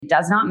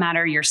does not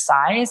matter your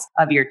size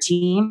of your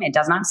team. It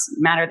does not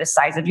matter the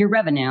size of your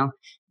revenue.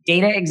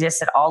 Data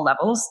exists at all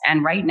levels.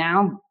 And right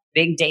now,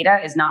 big data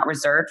is not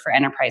reserved for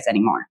enterprise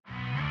anymore.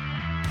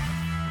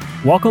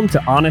 Welcome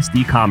to Honest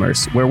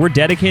E-commerce, where we're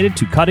dedicated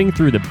to cutting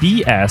through the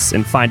BS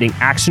and finding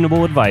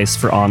actionable advice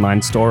for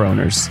online store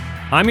owners.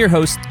 I'm your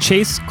host,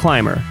 Chase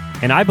Clymer,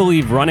 and I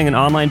believe running an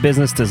online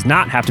business does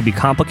not have to be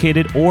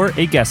complicated or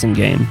a guessing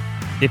game.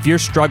 If you're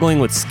struggling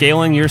with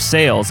scaling your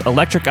sales,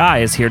 Electric Eye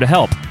is here to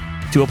help.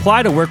 To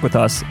apply to work with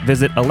us,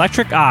 visit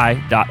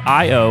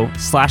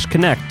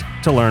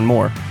electriceye.io/connect to learn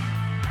more.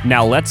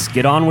 Now let's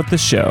get on with the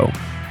show.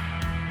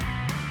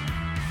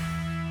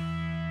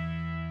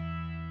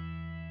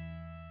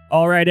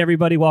 All right,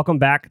 everybody, welcome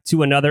back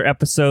to another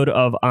episode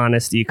of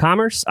Honest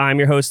E-commerce. I'm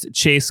your host,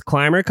 Chase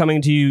Clymer,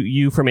 coming to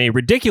you from a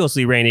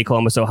ridiculously rainy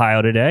Columbus,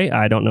 Ohio today.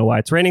 I don't know why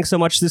it's raining so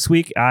much this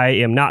week. I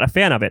am not a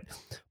fan of it.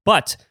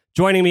 But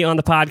joining me on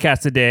the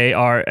podcast today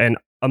are an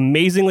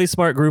amazingly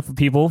smart group of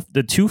people,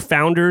 the two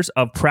founders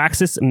of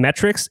Praxis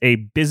Metrics, a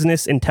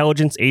business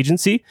intelligence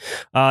agency.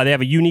 They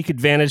have a unique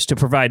advantage to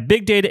provide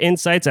big data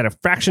insights at a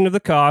fraction of the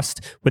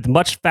cost with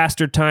much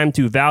faster time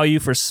to value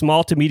for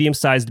small to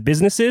medium-sized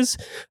businesses.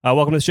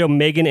 Welcome to the show,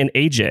 Meaghan and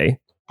AJ.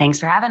 Thanks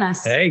for having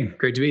us. Hey,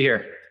 great to be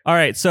here. All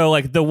right. So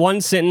like the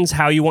one sentence,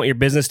 how you want your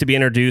business to be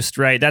introduced,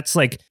 right? That's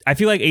like, I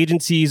feel like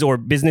agencies or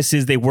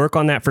businesses, they work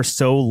on that for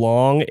so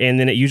long and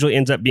then it usually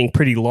ends up being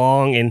pretty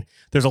long and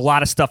there's a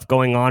lot of stuff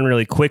going on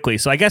really quickly.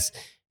 So I guess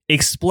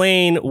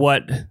explain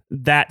what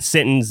that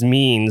sentence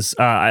means.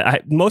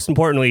 Most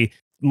importantly,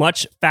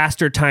 much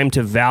faster time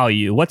to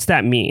value. What's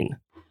that mean?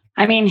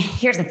 I mean,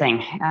 here's the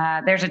thing.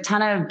 There's a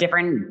ton of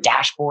different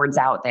dashboards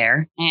out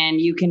there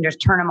and you can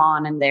just turn them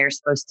on and they're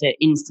supposed to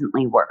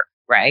instantly work,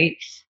 right?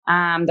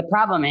 The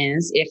problem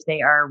is if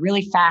they are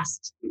really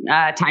fast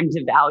time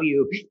to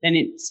value, then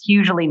it's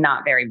usually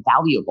not very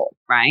valuable,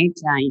 right?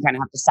 You kind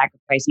of have to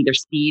sacrifice either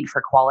speed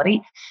for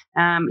quality.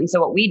 And so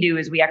what we do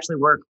is we actually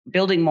work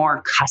building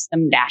more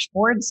custom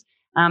dashboards.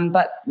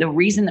 But the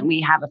reason that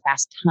we have a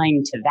fast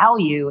time to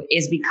value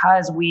is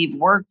because we've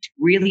worked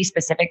really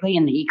specifically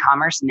in the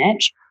e-commerce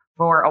niche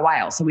for a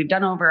while. So we've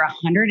done over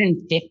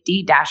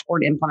 150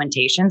 dashboard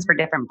implementations for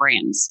different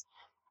brands.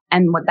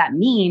 And what that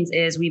means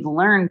is we've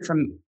learned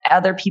from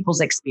other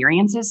people's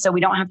experiences. So we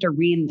don't have to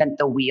reinvent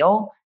the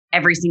wheel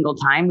every single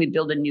time we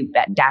build a new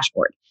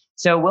dashboard.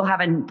 So we'll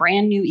have a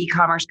brand new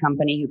e-commerce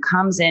company who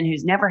comes in,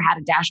 who's never had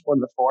a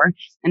dashboard before,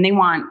 and they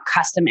want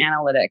custom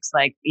analytics.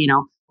 Like,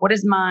 what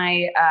is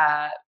my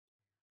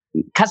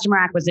customer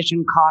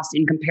acquisition cost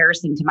in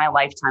comparison to my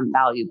lifetime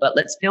value? But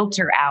let's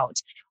filter out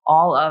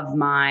all of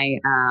my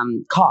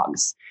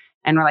COGS.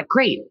 And we're like,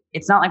 great.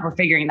 It's not like we're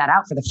figuring that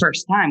out for the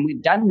first time.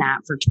 We've done that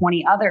for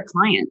 20 other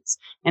clients.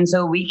 And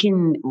so we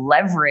can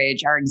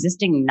leverage our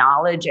existing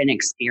knowledge and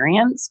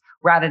experience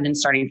rather than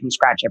starting from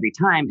scratch every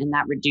time. And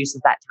that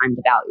reduces that time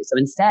to value. So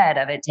instead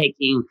of it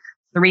taking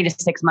 3 to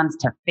 6 months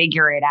to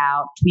figure it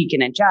out, tweak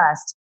and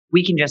adjust,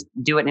 we can just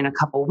do it in a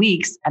couple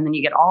weeks. And then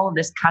you get all of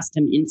this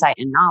custom insight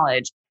and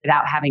knowledge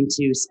without having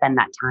to spend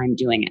that time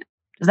doing it.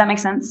 Does that make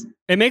sense?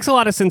 It makes a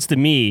lot of sense to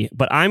me,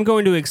 but I'm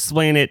going to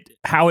explain it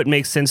how it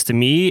makes sense to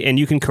me, and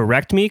you can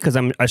correct me because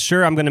I'm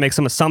sure I'm going to make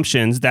some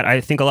assumptions that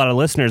I think a lot of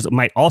listeners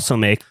might also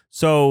make.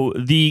 So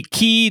the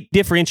key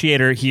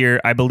differentiator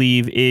here, I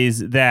believe,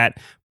 is that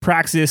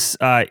Praxis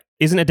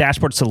isn't a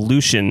dashboard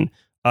solution.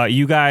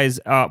 You guys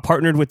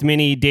partnered with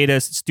many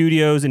data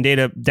studios and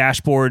data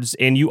dashboards,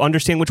 and you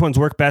understand which ones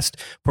work best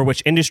for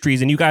which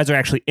industries. And you guys are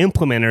actually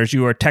implementers.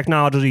 You are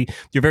technology.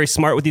 You're very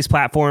smart with these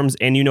platforms,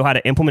 and you know how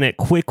to implement it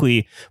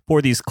quickly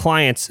for these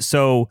clients.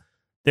 So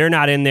they're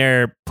not in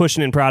there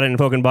pushing and prodding and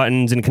poking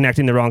buttons and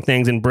connecting the wrong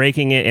things and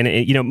breaking it.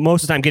 And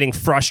most of the time getting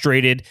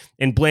frustrated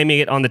and blaming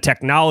it on the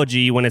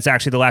technology when it's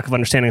actually the lack of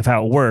understanding of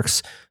how it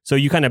works. So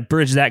you kind of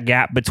bridge that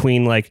gap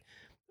between like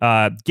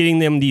getting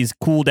them these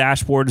cool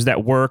dashboards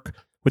that work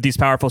with these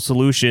powerful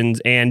solutions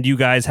and you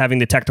guys having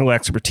the technical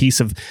expertise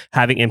of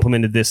having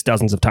implemented this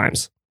dozens of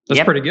times.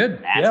 That's pretty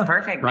good. That's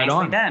perfect. Right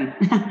Nicely on. done.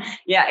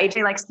 Yeah,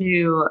 AJ likes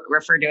to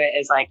refer to it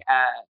as like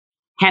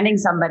handing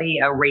somebody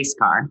a race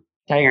car.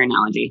 Tell your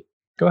analogy.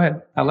 Go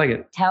ahead. I like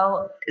it.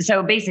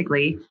 So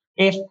basically,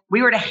 if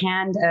we were to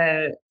hand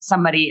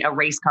somebody a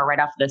race car right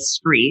off the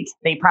street,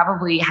 they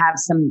probably have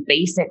some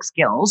basic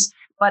skills,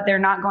 but they're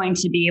not going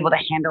to be able to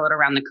handle it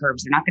around the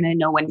curves. They're not going to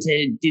know when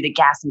to do the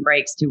gas and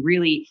brakes to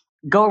really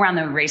go around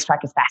the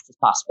racetrack as fast as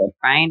possible,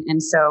 right?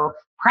 And so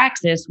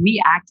Praxis,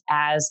 we act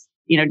as,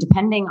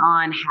 depending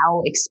on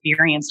how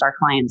experienced our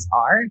clients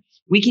are,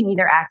 we can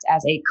either act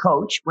as a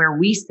coach where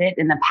we sit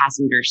in the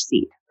passenger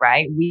seat,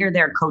 right? We are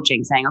there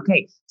coaching, saying,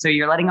 okay, so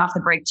you're letting off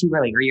the brake too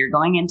early, or you're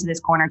going into this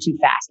corner too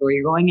fast, or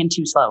you're going in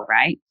too slow,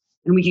 right?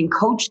 And we can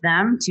coach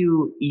them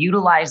to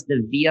utilize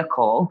the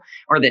vehicle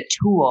or the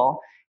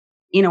tool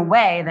in a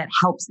way that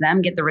helps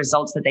them get the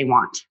results that they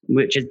want,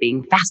 which is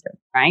being faster,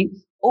 right?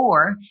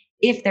 Or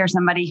if there's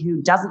somebody who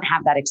doesn't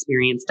have that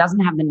experience, doesn't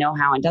have the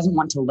know-how, and doesn't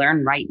want to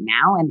learn right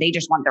now, and they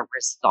just want the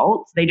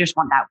results, they just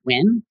want that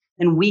win,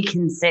 then we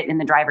can sit in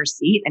the driver's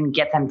seat and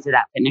get them to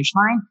that finish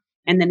line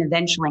and then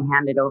eventually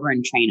hand it over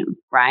and train them,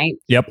 right?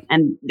 Yep.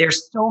 And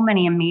there's so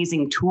many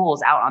amazing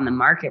tools out on the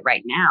market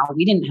right now.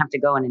 We didn't have to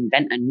go and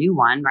invent a new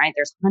one, right?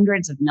 There's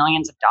hundreds of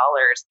millions of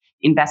dollars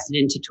invested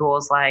into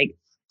tools like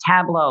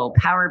Tableau,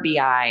 Power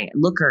BI,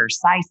 Looker,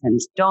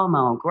 Sisense,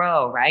 Domo,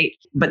 Grow, right?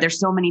 But there's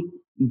so many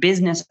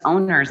business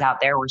owners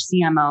out there or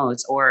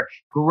CMOs or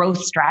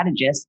growth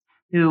strategists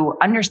who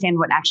understand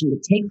what action to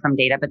take from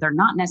data, but they're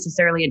not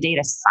necessarily a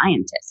data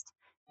scientist.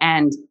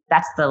 And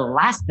that's the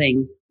last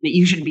thing that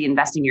you should be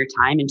investing your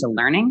time into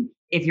learning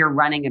if you're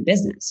running a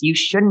business. You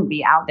shouldn't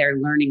be out there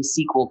learning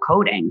SQL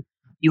coding.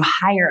 You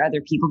hire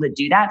other people to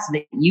do that so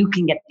that you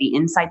can get the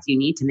insights you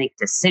need to make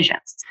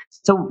decisions.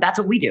 So that's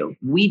what we do.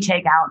 We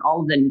take out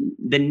all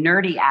the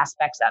nerdy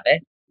aspects of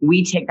it.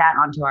 We take that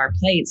onto our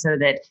plate so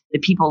that the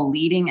people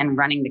leading and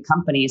running the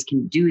companies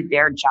can do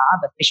their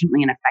job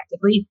efficiently and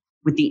effectively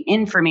with the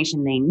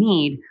information they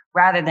need,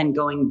 rather than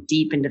going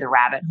deep into the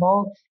rabbit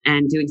hole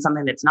and doing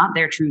something that's not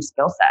their true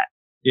skill set.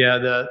 Yeah,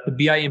 the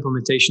BI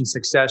implementation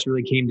success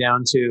really came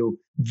down to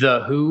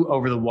the who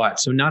over the what.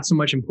 So not so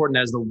much important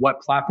as the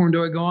what platform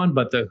do I go on,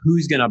 but the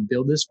who's going to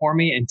build this for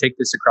me and take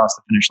this across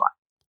the finish line.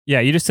 Yeah,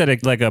 you just said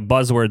like a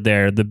buzzword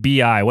there, the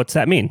BI. What's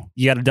that mean?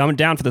 You got to dumb it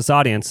down for this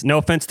audience. No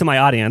offense to my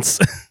audience.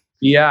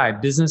 BI,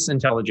 business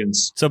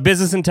intelligence. So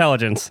business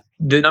intelligence.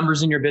 The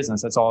numbers in your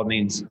business, that's all it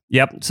means.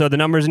 Yep. So the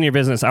numbers in your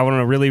business, I want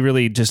to really,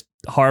 really just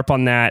harp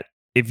on that.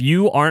 If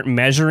you aren't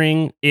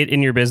measuring it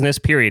in your business,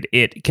 period,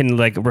 it can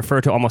like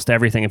refer to almost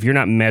everything. If you're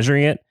not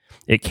measuring it,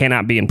 it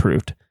cannot be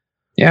improved.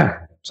 Yeah.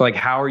 So like,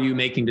 how are you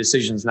making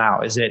decisions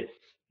now? Is it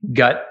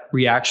gut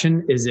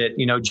reaction? Is it,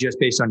 just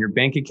based on your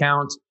bank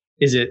account?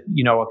 Is it,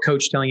 a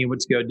coach telling you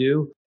what to go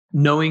do?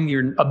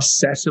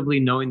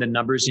 Obsessively knowing the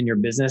numbers in your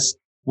business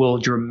will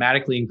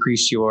dramatically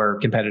increase your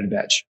competitive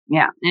edge.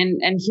 Yeah. And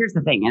here's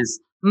the thing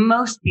is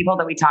most people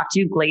that we talk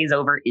to glaze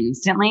over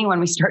instantly when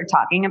we start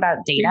talking about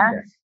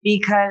data.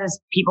 Because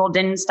people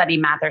didn't study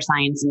math or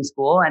science in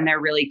school and they're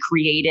really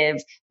creative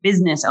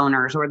business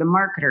owners or the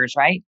marketers,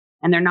 right?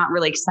 And they're not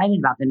really excited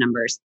about the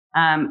numbers.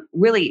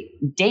 Really,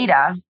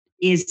 data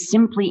is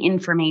simply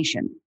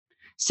information.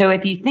 So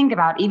if you think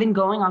about even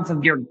going off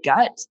of your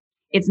gut,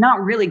 it's not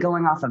really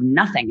going off of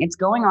nothing. It's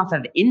going off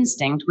of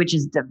instinct, which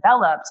is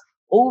developed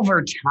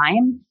over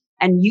time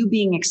and you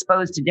being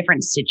exposed to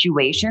different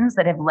situations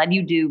that have led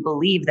you to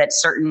believe that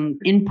certain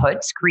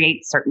inputs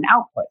create certain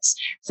outputs.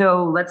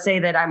 So let's say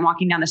that I'm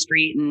walking down the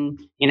street and,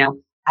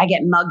 I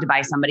get mugged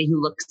by somebody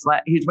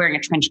who's wearing a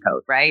trench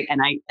coat, right? And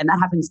that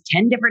happens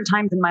 10 different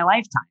times in my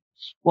lifetime.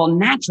 Well,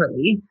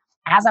 naturally,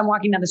 as I'm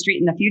walking down the street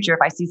in the future, if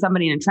I see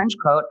somebody in a trench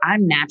coat,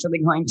 I'm naturally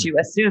going to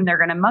assume they're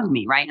going to mug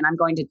me, right? And I'm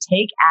going to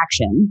take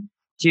action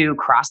to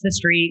cross the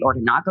street or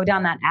to not go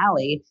down that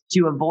alley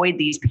to avoid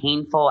these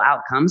painful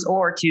outcomes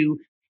or to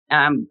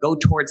go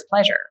towards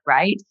pleasure,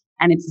 right?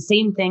 And it's the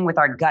same thing with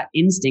our gut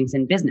instincts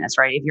in business,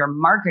 right? If you're a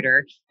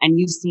marketer and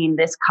you've seen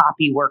this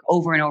copy work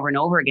over and over and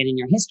over again in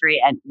your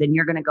history, and then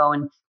you're going to go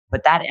and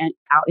put that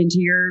out into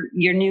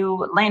your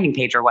new landing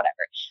page or whatever.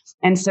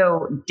 And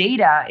so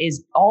data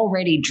is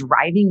already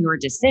driving your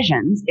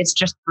decisions. It's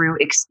just through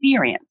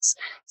experience.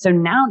 So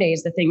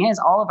nowadays, the thing is,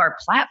 all of our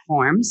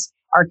platforms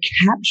are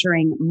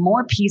capturing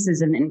more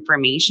pieces of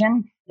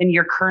information than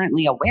you're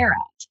currently aware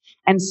of.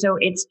 And so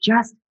it's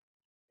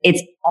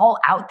all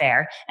out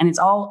there and it's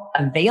all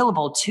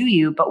available to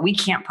you, but we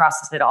can't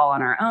process it all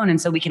on our own.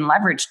 And so we can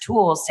leverage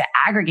tools to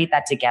aggregate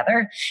that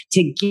together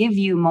to give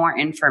you more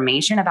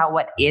information about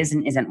what is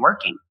and isn't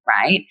working,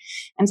 right?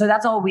 And so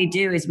that's all we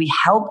do is we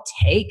help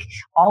take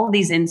all of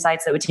these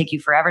insights that would take you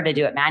forever to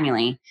do it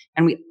manually,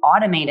 and we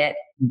automate it,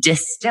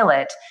 distill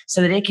it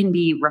so that it can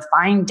be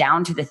refined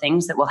down to the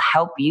things that will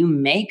help you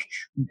make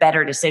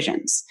better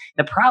decisions.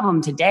 The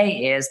problem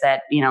today is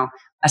that,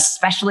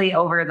 especially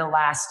over the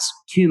last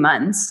 2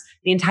 months,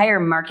 the entire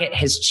market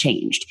has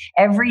changed.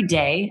 Every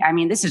day,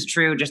 this is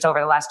true just over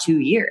the last 2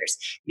 years,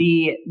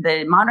 the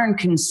modern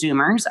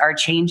consumers are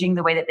changing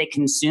the way that they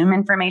consume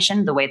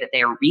information, the way that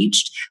they are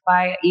reached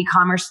by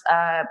e-commerce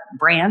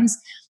brands.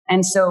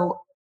 And so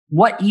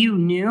what you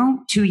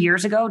knew 2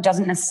 years ago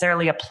doesn't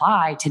necessarily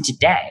apply to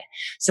today.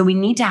 So we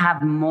need to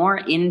have more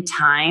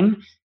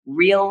in-time,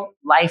 real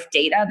life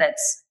data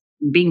that's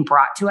being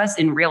brought to us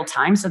in real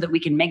time so that we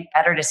can make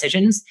better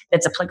decisions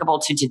that's applicable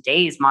to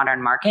today's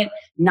modern market,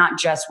 not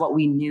just what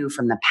we knew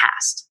from the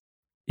past.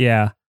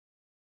 Yeah.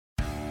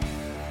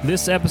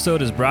 This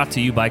episode is brought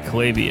to you by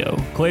Klaviyo.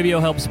 Klaviyo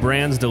helps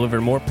brands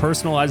deliver more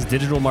personalized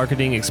digital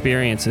marketing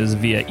experiences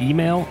via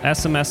email,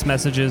 SMS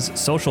messages,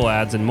 social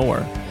ads, and more.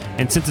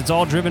 And since it's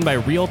all driven by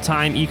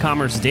real-time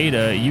e-commerce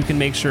data, you can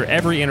make sure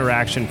every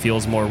interaction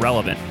feels more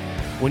relevant.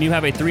 When you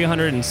have a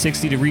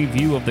 360-degree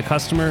view of the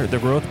customer, the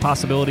growth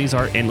possibilities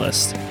are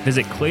endless.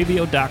 Visit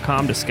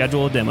Klaviyo.com to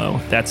schedule a demo.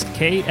 That's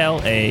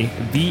Klaviyo.com.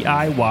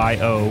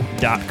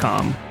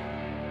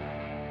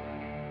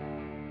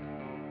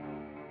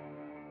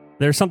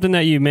 There's something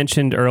that you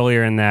mentioned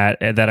earlier in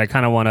that I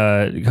kind of want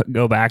to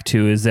go back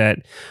to is that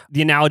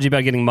the analogy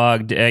about getting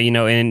mugged,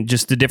 and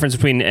just the difference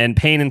between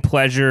pain and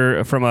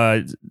pleasure from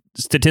a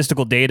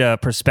statistical data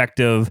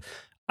perspective.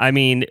 I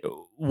mean,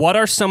 what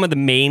are some of the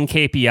main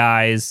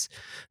KPIs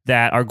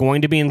that are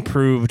going to be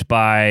improved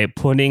by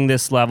putting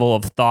this level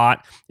of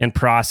thought and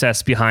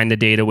process behind the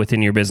data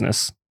within your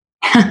business?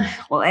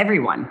 Well,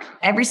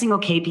 every single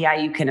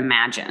KPI you can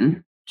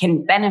imagine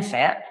can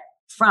benefit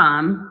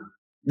from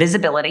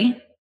visibility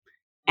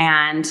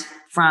and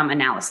from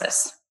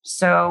analysis.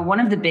 So one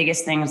of the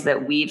biggest things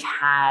that we've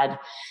had,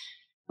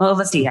 well,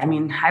 let's see. I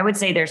mean, I would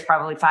say there's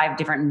probably 5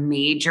 different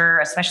major,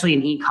 especially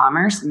in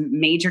e-commerce,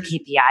 major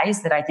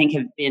KPIs that I think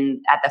have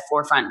been at the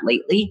forefront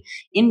lately.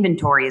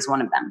 Inventory is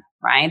one of them,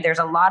 right? There's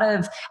a lot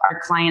of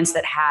our clients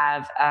that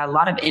have a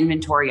lot of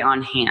inventory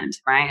on hand,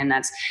 right? And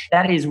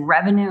that is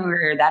revenue,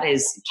 or that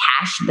is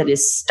cash that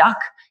is stuck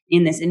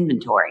in this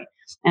inventory.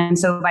 And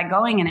so by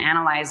going and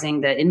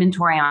analyzing the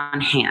inventory on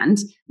hand,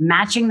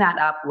 matching that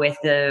up with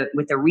the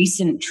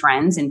recent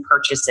trends in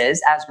purchases,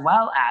 as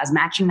well as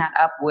matching that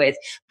up with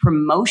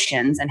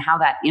promotions and how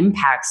that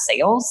impacts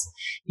sales,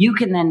 you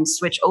can then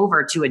switch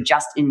over to a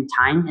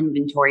just-in-time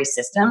inventory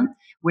system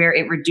where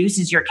it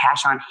reduces your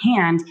cash on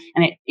hand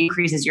and it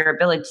increases your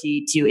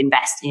ability to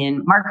invest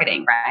in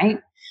marketing, right?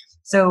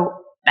 So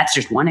that's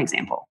just one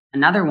example.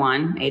 Another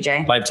one,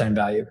 AJ. Lifetime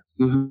value.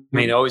 Mm-hmm. I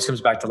mean, it always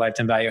comes back to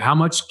lifetime value. How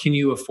much can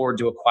you afford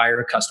to acquire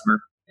a customer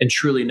and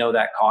truly know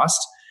that cost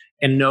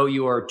and know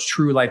your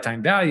true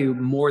lifetime value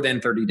more than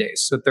 30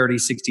 days? So 30,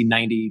 60,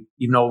 90,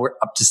 even though we're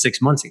up to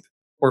 6 months even,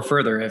 or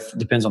further, if it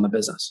depends on the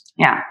business.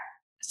 Yeah.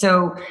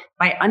 So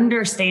by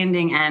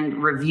understanding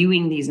and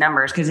reviewing these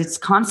numbers, because it's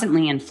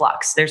constantly in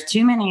flux, there's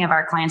too many of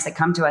our clients that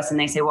come to us and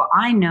they say, well,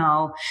 I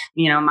know,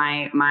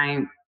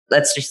 my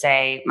let's just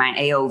say my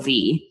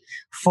AOV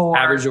for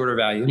average order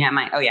value. Yeah,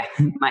 my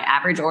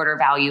average order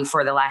value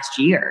for the last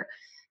year.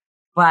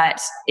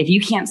 But if you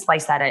can't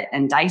slice that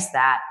and dice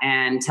that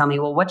and tell me,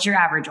 well, what's your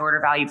average order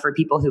value for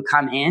people who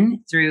come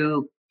in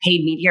through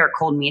paid media or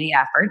cold media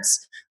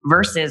efforts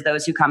versus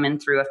those who come in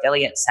through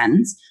affiliate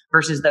sends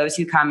versus those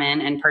who come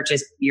in and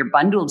purchase your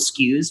bundled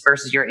SKUs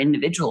versus your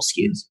individual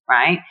SKUs,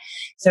 right?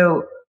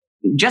 So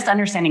just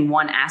understanding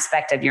one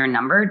aspect of your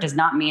number does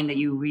not mean that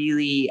you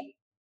really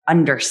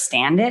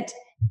understand it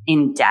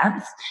in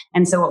depth.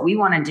 And so what we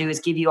want to do is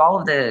give you all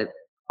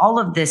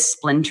of this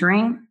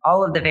splintering,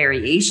 all of the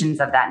variations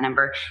of that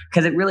number,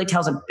 because it really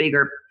tells a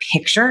bigger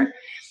picture.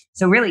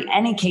 So really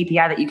any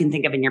KPI that you can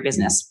think of in your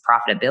business,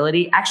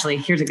 profitability. Actually,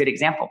 here's a good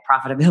example,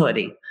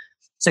 profitability.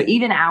 So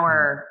even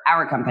our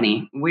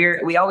company,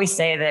 we always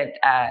say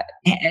that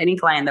any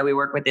client that we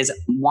work with is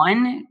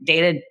one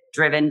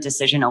data-driven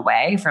decision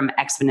away from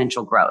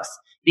exponential growth,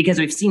 because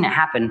we've seen it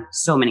happen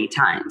so many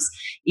times.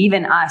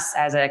 Even us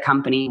as a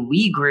company,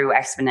 we grew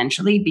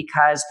exponentially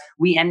because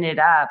we ended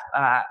up,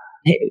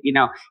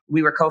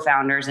 we were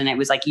co-founders and it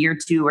was like year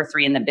 2 or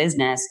 3 in the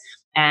business.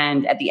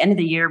 And at the end of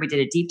the year, we did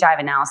a deep dive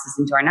analysis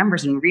into our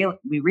numbers and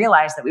we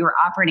realized that we were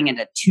operating at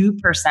a 2%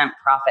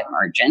 profit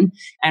margin.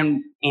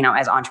 And,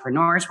 as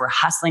entrepreneurs, we're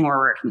hustling, we're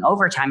working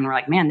overtime, and we're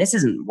like, man, this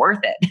isn't worth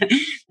it.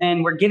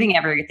 And we're giving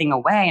everything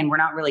away and we're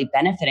not really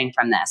benefiting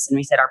from this. And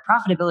we said, our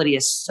profitability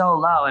is so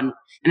low. And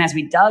as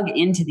we dug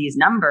into these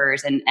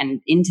numbers and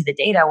into the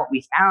data, what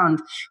we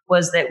found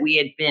was that we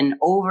had been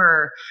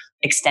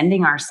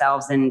overextending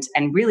ourselves and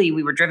really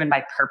we were driven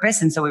by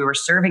purpose. And so we were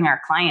serving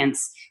our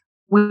clients.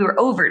 We were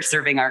over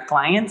serving our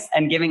clients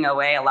and giving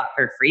away a lot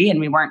for free, and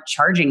we weren't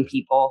charging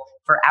people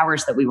for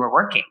hours that we were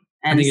working.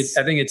 And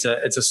I think it's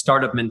a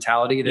startup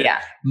mentality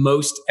that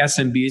most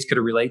SMBs could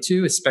relate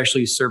to,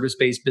 especially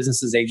service-based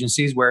businesses,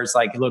 agencies, where it's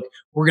like, look,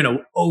 we're going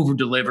to over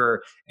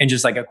deliver and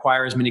just like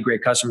acquire as many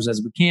great customers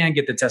as we can,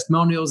 get the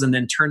testimonials, and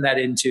then turn that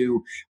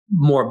into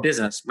more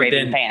business. But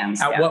then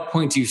at what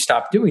point do you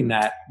stop doing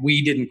that?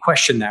 We didn't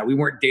question that. We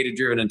weren't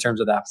data-driven in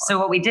terms of that part. So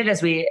what we did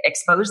is we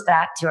exposed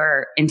that to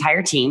our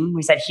entire team.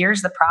 We said,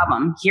 here's the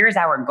problem. Here's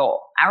our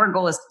goal. Our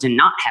goal is to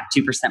not have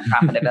 2%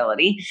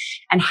 profitability.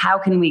 And how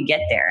can we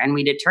get there? And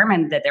we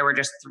determined that there were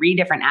just 3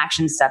 different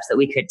action steps that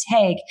we could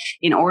take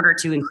in order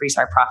to increase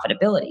our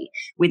profitability.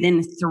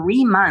 Within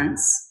 3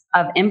 months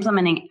of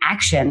implementing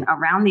action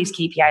around these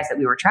KPIs that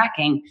we were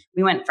tracking,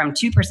 we went from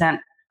 2%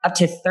 up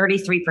to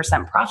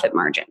 33% profit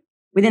margin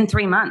within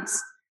 3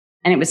 months.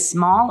 And it was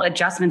small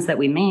adjustments that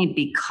we made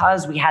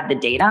because we had the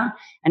data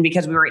and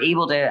because we were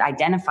able to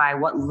identify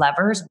what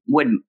levers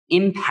would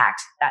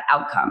impact that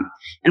outcome.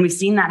 And we've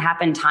seen that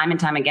happen time and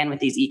time again with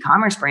these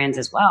e-commerce brands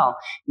as well,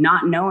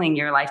 not knowing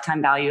your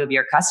lifetime value of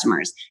your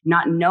customers,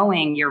 not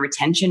knowing your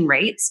retention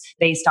rates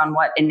based on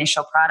what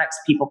initial products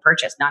people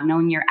purchase, not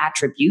knowing your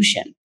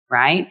attribution,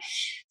 right?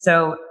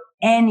 So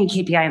any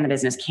KPI in the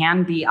business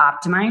can be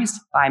optimized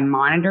by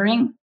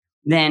monitoring,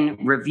 then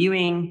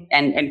reviewing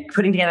and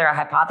putting together a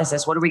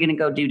hypothesis. What are we going to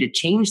go do to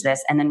change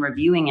this? And then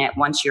reviewing it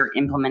once you're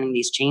implementing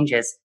these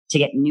changes to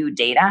get new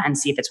data and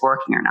see if it's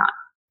working or not.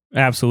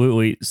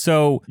 Absolutely.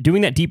 So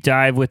doing that deep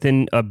dive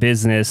within a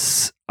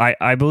business,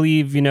 I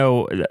believe,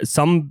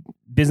 some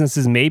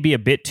businesses may be a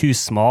bit too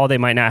small. They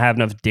might not have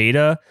enough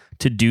data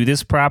to do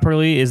this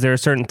properly. Is there a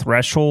certain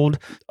threshold,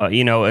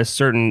 a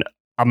certain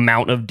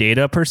amount of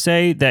data per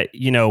se that,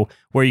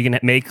 where you can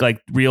make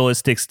like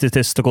realistic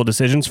statistical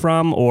decisions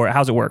from, or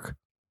how's it work?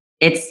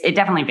 It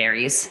definitely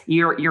varies.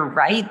 You're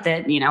right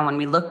that, when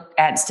we look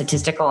at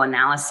statistical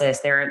analysis,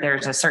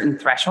 there's a certain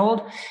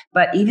threshold.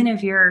 But even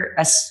if you're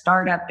a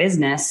startup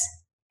business,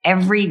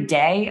 every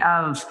day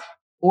of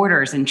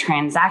orders and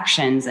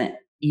transactions,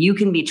 you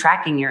can be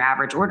tracking your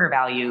average order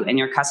value and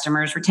your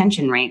customers'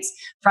 retention rates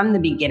from the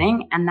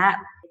beginning. And that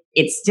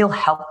it's still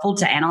helpful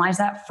to analyze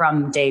that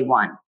from day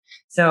one.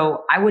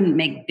 So I wouldn't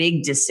make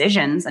big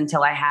decisions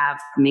until I have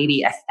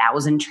maybe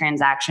 1,000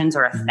 transactions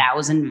or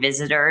 1,000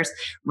 visitors,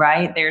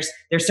 right? There's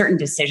certain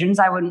decisions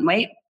I would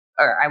wait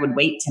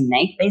to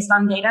make based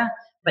on data.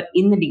 But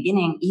in the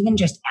beginning, even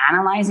just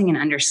analyzing and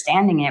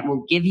understanding it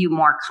will give you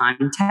more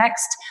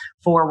context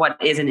for what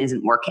is and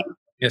isn't working.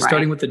 Yeah, right?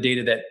 Starting with the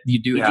data that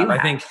you have.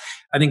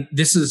 I think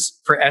this is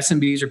for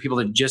SMBs or people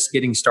that are just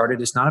getting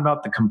started. It's not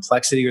about the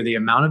complexity or the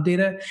amount of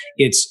data.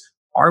 It's,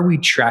 are we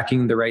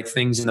tracking the right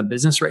things in the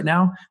business right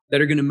now that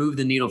are going to move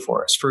the needle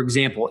for us? For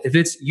example, if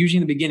it's usually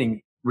in the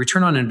beginning,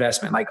 return on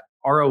investment, like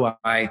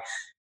ROI,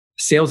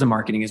 sales and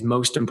marketing is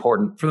most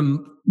important for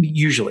them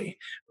usually.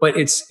 But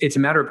it's a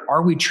matter of,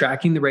 are we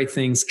tracking the right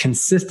things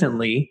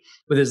consistently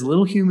with as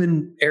little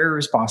human error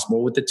as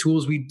possible with the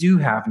tools we do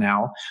have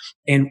now?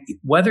 And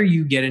whether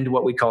you get into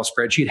what we call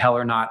spreadsheet hell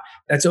or not,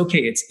 that's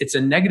okay. It's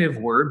a negative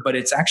word, but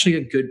it's actually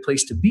a good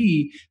place to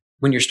be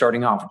when you're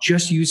starting off.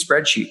 Just use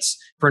spreadsheets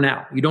for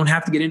now. You don't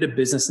have to get into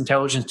business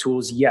intelligence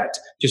tools yet.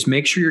 Just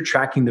make sure you're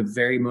tracking the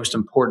very most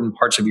important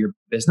parts of your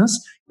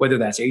business, whether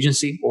that's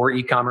agency or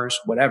e-commerce,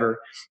 whatever,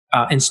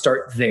 and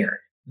start there.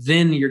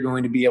 Then you're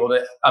going to be able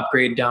to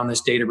upgrade down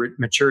this data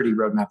maturity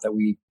roadmap that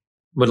we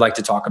would like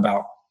to talk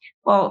about.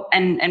 Well,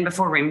 and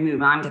before we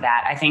move on to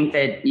that, I think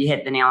that you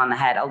hit the nail on the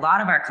head. A lot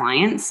of our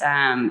clients,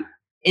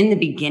 in the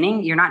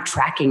beginning, you're not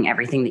tracking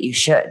everything that you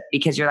should,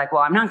 because you're like,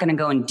 well, I'm not going to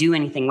go and do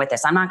anything with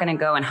this. I'm not going to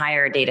go and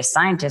hire a data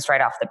scientist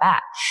right off the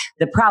bat.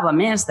 The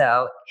problem is,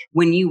 though,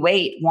 when you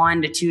wait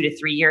 1 to 2 to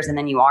 3 years and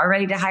then you are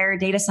ready to hire a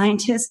data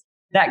scientist,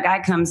 that guy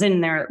comes in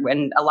there,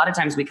 and a lot of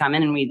times we come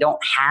in and we don't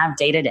have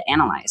data to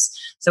analyze.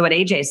 So what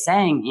AJ is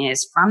saying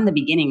is, from the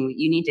beginning,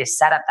 you need to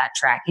set up that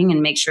tracking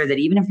and make sure that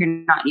even if you're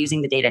not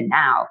using the data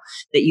now,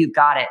 that you've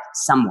got it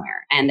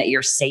somewhere and that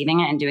you're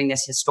saving it and doing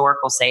this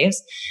historical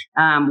saves.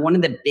 One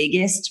of the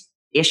biggest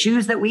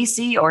issues that we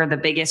see, or the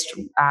biggest,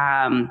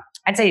 I'd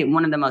say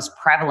one of the most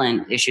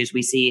prevalent issues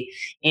we see,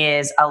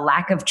 is a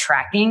lack of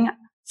tracking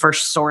for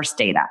source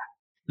data.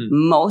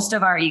 Most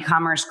of our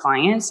e-commerce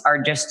clients are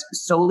just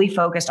solely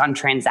focused on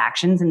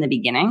transactions in the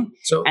beginning.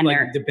 So and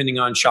depending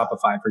on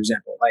Shopify, for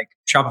example, like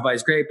Shopify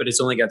is great, but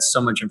it's only got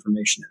so much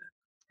information in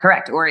it.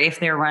 Correct. Or if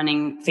they're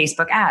running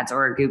Facebook ads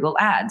or Google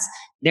ads,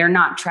 they're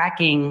not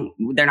tracking,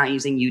 they're not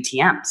using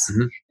UTMs.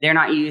 They're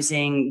not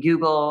using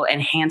Google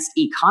enhanced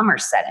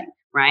e-commerce setting.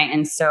 Right.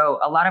 And so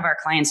a lot of our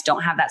clients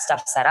don't have that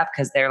stuff set up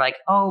because they're like,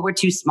 oh, we're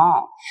too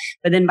small.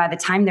 But then by the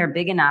time they're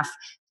big enough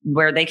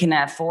where they can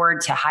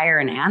afford to hire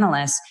an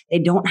analyst, they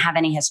don't have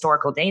any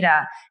historical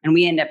data. And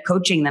we end up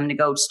coaching them to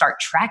go start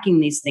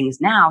tracking these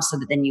things now so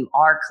that then you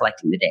are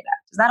collecting the data.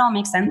 Does that all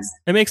make sense?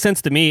 It makes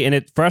sense to me. And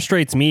it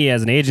frustrates me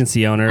as an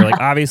agency owner.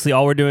 Like, obviously,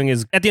 all we're doing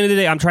is, at the end of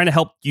the day, I'm trying to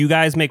help you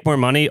guys make more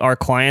money. Our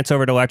clients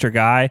over at Electric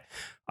Eye,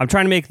 I'm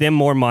trying to make them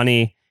more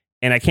money.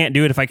 And I can't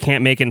do it if I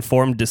can't make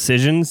informed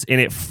decisions. And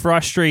it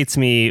frustrates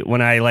me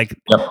when I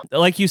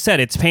like you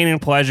said, it's pain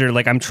and pleasure.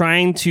 Like, I'm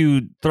trying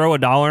to throw a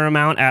dollar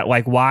amount at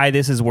like why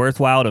this is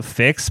worthwhile to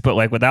fix. But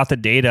like without the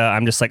data,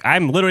 I'm just like,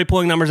 I'm literally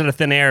pulling numbers out of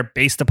thin air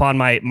based upon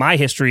my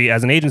history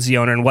as an agency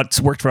owner and what's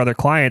worked for other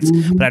clients.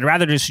 But I'd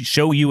rather just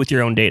show you with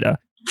your own data.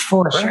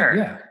 For sure.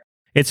 Yeah.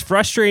 It's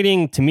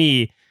frustrating to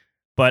me,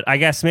 but I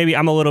guess maybe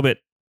I'm a little bit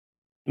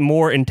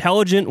more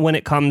intelligent when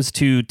it comes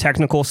to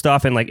technical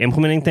stuff and like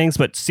implementing things.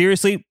 But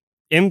seriously,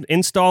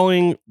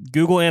 installing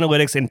Google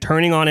Analytics and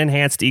turning on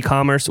enhanced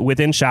e-commerce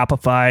within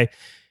Shopify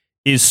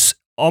is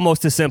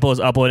almost as simple as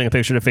uploading a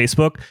picture to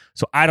Facebook.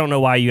 So I don't know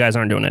why you guys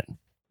aren't doing it.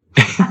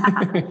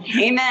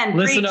 Amen.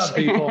 Listen Preach. up,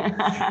 people.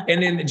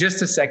 And then just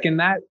to second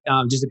that,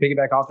 just to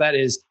piggyback off that,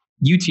 is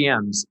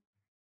UTMs,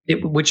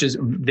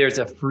 there's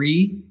a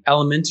free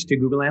element to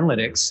Google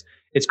Analytics.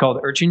 It's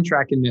called Urchin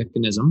Tracking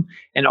Mechanism.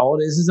 And all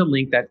it is a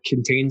link that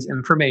contains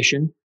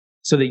information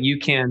so that you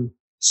can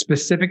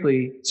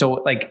specifically,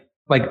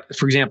 like,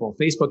 for example,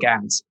 Facebook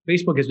ads.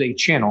 Facebook is a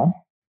channel,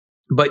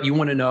 but you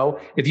want to know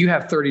if you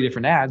have 30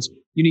 different ads,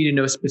 you need to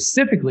know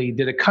specifically,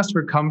 did a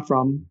customer come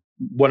from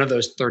one of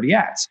those 30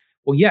 ads?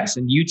 Well, yes.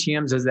 And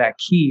UTMs is that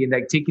key, and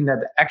like taking that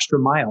extra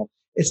mile.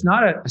 It's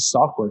not a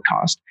software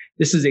cost.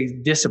 This is a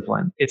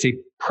discipline. It's a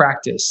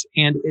practice,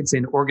 and it's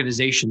an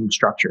organization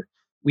structure.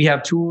 We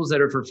have tools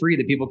that are for free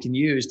that people can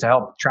use to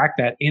help track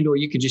that, and or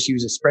you can just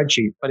use a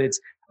spreadsheet. But it's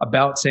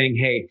about saying,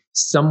 hey,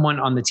 someone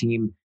on the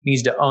team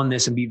needs to own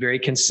this and be very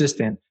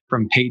consistent,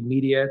 from paid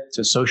media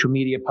to social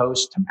media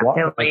posts to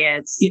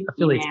affiliates,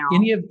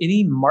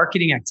 any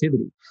marketing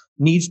activity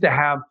needs to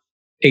have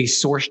a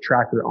source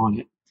tracker on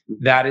it.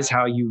 That is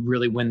how you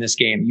really win this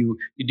game. You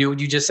do what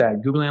you just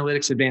said: Google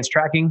Analytics Advanced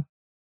Tracking.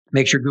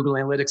 Make sure Google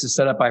Analytics is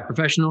set up by a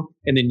professional,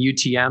 and then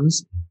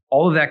UTMs.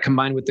 All of that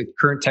combined with the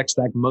current tech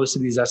stack most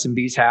of these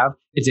SMBs have,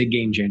 it's a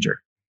game changer.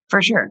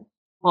 For sure.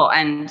 Well,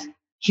 and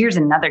here's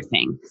another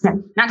thing,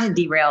 not to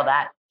derail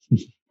that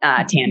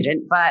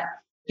tangent, but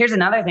here's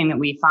another thing that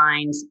we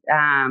find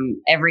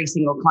every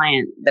single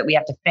client that we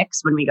have to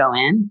fix when we go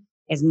in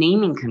is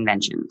naming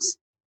conventions.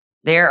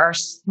 There are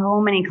so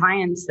many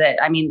clients that,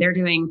 they're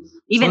doing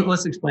even... So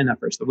let's explain that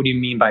first. What do you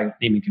mean by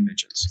naming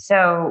conventions?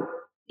 So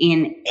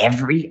in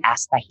every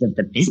aspect of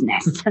the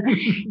business,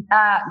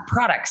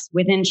 products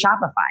within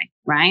Shopify,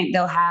 right?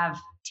 They'll have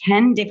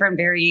 10 different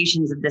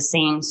variations of the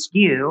same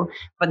SKU,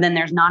 but then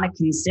there's not a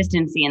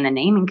consistency in the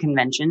naming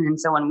convention. And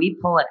so when we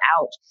pull it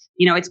out,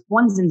 it's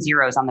ones and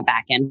zeros on the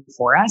back end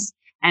for us.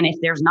 And if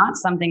there's not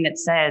something that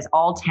says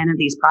all 10 of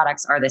these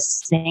products are the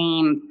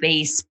same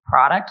base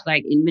product,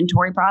 like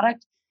inventory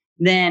product,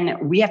 then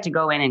we have to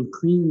go in and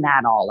clean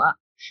that all up.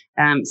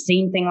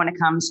 Same thing when it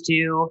comes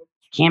to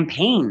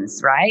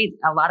campaigns, right?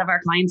 A lot of our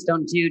clients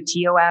don't do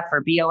TOF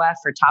or BOF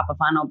or top of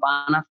funnel,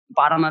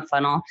 bottom of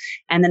funnel.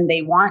 And then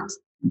they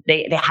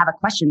have a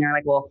question. They're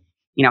like, well,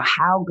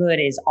 how good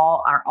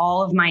are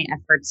all of my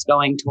efforts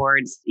going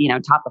towards,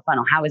 top of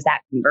funnel? How is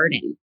that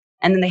converting?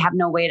 And then they have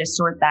no way to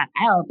sort that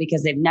out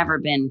because they've never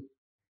been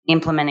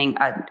implementing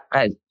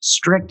a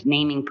strict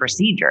naming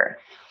procedure.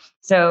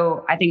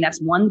 So I think that's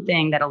one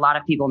thing that a lot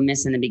of people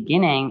miss in the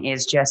beginning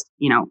is just,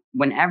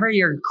 whenever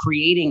you're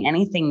creating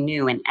anything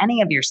new in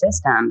any of your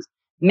systems,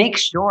 make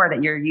sure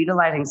that you're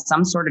utilizing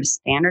some sort of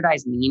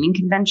standardized naming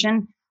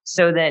convention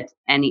so that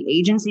any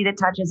agency that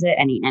touches it,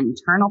 any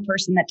internal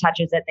person that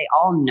touches it, they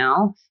all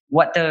know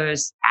what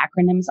those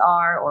acronyms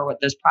are or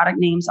what those product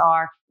names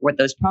are, what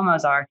those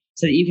promos are,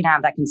 so that you can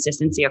have that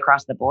consistency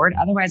across the board.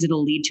 Otherwise,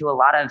 it'll lead to a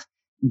lot of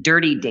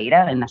dirty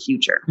data in the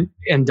future.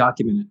 And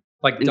document it.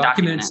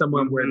 Document it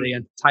somewhere where the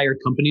entire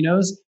company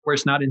knows, where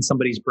it's not in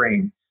somebody's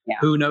brain. Yeah.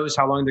 Who knows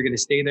how long they're going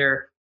to stay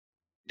there?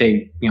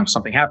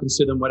 Something happens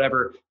to them,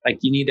 whatever.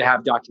 You need to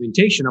have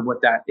documentation of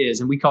what that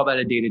is. And we call that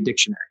a data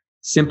dictionary.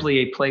 Simply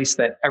a place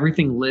that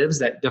everything lives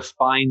that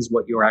defines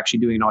what you're actually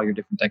doing in all your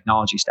different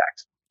technology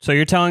stacks. So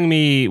you're telling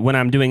me when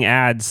I'm doing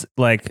ads,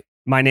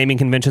 my naming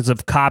conventions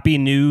of copy,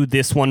 new,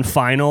 this one,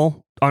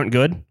 final aren't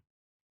good?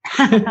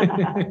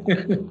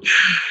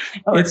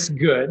 It's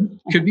good.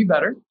 Could be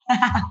better.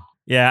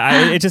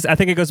 Yeah, I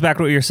think it goes back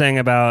to what you're saying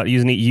about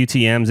using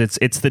UTMs.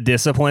 It's the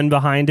discipline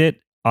behind it.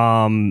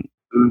 And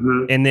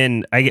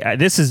then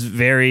this is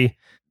very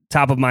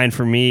top of mind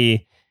for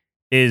me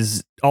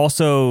is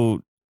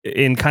also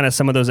in kind of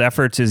some of those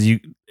efforts is you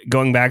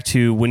going back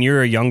to when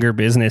you're a younger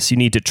business, you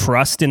need to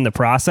trust in the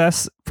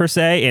process per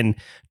se, and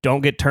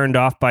don't get turned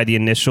off by the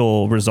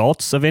initial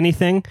results of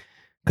anything,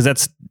 because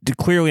that's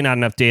clearly not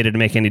enough data to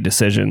make any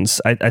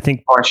decisions. I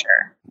think for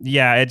sure.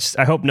 Yeah,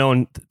 I hope no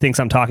one thinks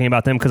I'm talking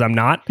about them because I'm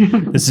not.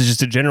 This is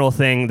just a general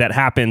thing that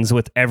happens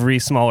with every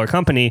smaller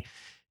company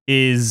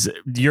is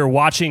you're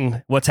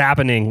watching what's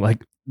happening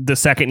the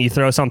second you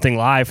throw something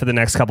live for the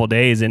next couple of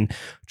days. And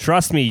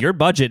trust me, your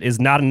budget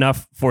is not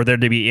enough for there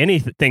to be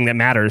anything that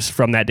matters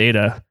from that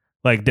data.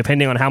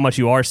 Depending on how much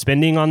you are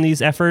spending on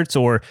these efforts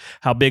or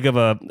how big of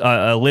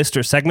a list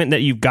or segment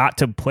that you've got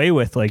to play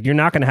with, you're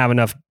not going to have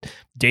enough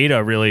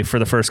data really for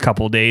the first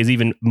couple of days,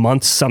 even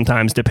months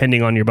sometimes,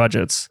 depending on your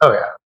budgets. Oh,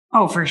 yeah.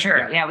 Oh, for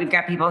sure. Yeah, we've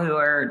got people who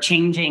are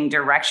changing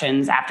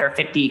directions after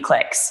 50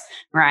 clicks,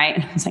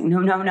 right? It's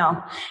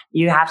no.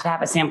 You have to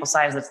have a sample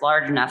size that's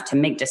large enough to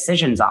make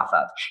decisions off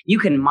of. You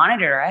can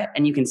monitor it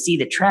and you can see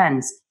the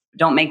trends, but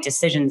don't make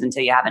decisions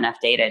until you have enough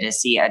data to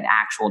see an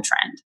actual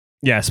trend.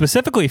 Yeah,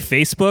 specifically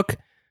Facebook.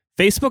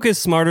 Facebook is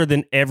smarter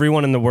than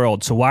everyone in the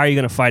world. So why are you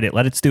going to fight it?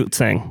 Let it do its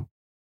thing.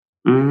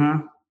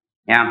 Mm-hmm.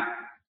 Yeah.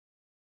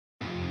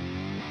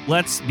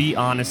 Let's be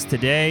honest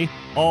today.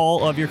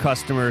 All of your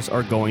customers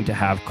are going to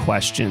have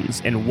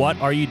questions. And what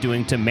are you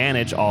doing to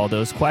manage all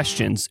those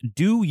questions?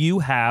 Do you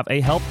have a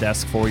help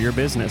desk for your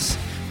business?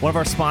 One of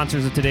our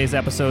sponsors of today's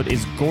episode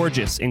is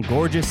Gorgeous, and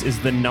Gorgeous is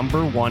the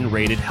 #1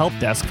 rated help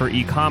desk for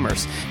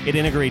e-commerce. It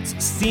integrates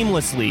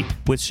seamlessly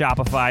with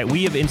Shopify.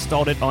 We have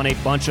installed it on a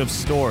bunch of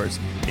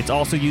stores. It's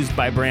also used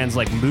by brands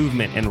like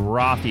Movement and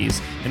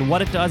Rothy's. And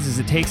what it does is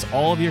it takes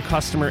all of your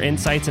customer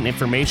insights and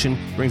information,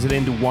 brings it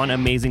into one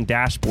amazing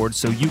dashboard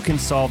so you can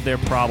solve their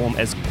problem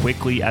as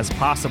quickly as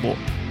possible.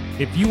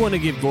 If you want to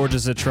give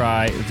Gorgeous a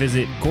try,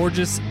 visit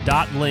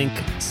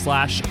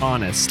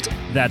gorgeous.link/honest.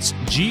 That's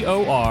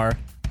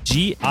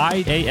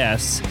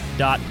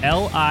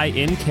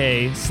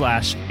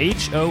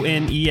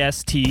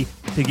GORGIAS.LINK/HONEST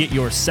to get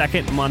your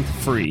second month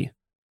free.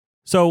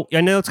 So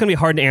I know it's going to be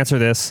hard to answer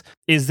this.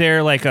 Is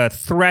there a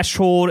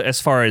threshold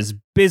as far as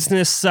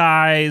business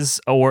size,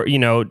 or,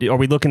 are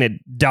we looking at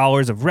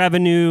dollars of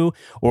revenue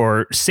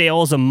or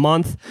sales a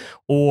month,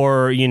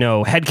 or,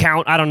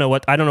 headcount? I don't know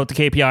what the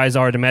KPIs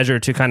are to measure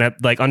to kind of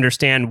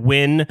understand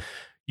when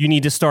you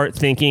need to start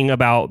thinking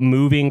about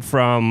moving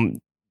from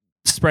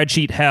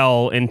spreadsheet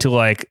hell into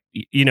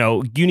you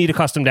need a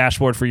custom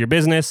dashboard for your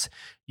business.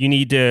 You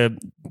need to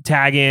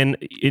tag in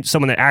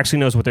someone that actually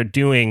knows what they're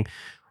doing.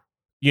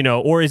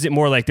 Or is it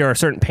more there are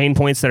certain pain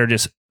points that are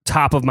just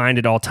top of mind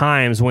at all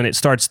times when it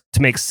starts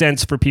to make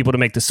sense for people to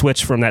make the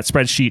switch from that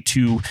spreadsheet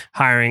to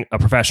hiring a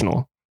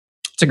professional?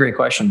 It's a great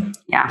question.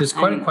 Yeah. There's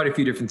quite a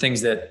few different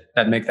things that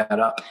make that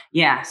up.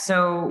 Yeah.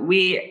 So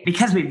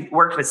because we've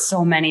worked with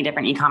so many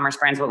different e-commerce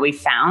brands, what we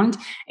found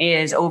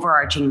is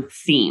overarching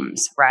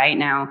themes right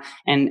now.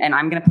 And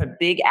I'm going to put a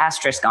big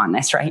asterisk on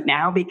this right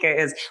now,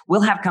 because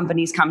we'll have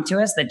companies come to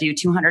us that do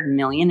 200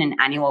 million in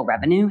annual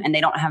revenue and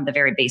they don't have the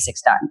very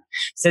basics done.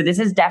 So this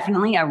is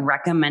definitely a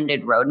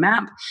recommended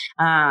roadmap.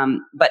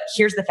 But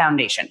here's the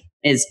foundation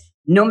is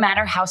no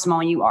matter how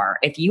small you are,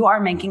 if you are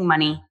making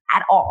money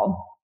at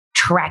all,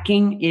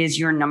 tracking is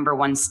your number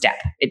one step.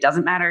 It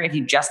doesn't matter if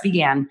you just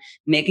began,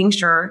 making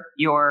sure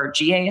your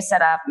GA is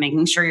set up,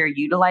 making sure you're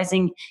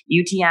utilizing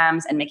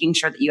UTMs, and making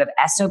sure that you have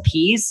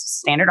SOPs,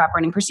 standard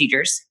operating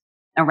procedures,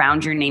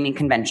 around your naming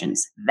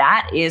conventions.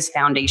 That is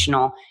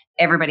foundational.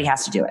 Everybody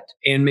has to do it.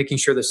 And making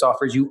sure the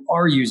softwares you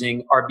are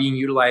using are being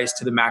utilized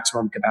to the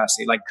maximum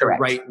capacity, like the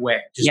right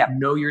way. Just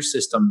know your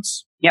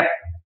systems. Yep.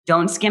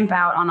 Don't skimp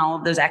out on all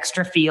of those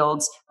extra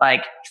fields.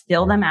 Like,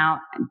 fill them out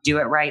and do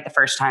it right the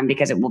first time,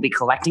 because it will be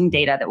collecting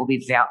data that will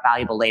be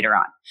valuable later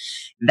on.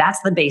 That's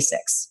the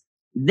basics.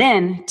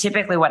 Then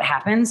typically what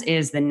happens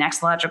is the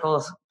next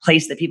logical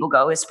place that people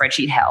go is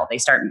spreadsheet hell. They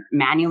start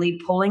manually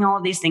pulling all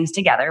of these things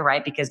together,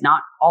 right? Because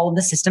not all of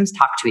the systems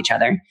talk to each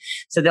other.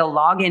 So they'll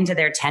log into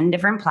their 10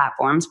 different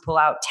platforms, pull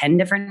out 10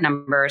 different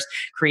numbers,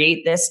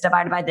 create this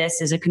divided by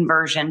this is a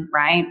conversion,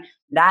 right?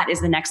 That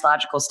is the next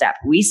logical step.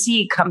 We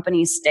see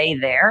companies stay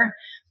there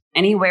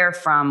anywhere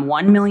from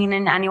 1 million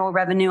in annual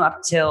revenue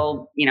up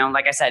till,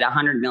 like I said,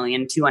 100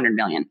 million, 200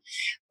 million.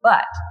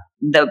 But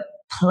the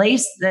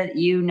place that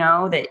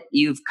that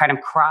you've kind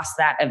of crossed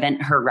that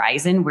event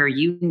horizon where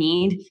you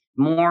need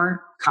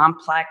more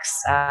complex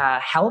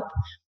help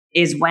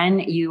is when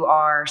you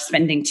are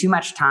spending too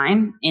much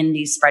time in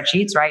these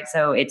spreadsheets, right?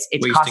 So it's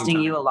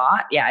costing you a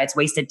lot. Yeah, it's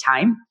wasted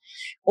time.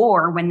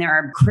 Or when there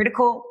are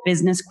critical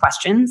business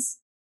questions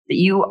that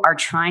you are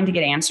trying to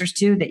get answers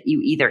to that you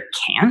either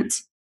can't,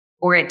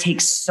 or it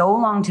takes so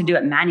long to do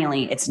it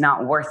manually, it's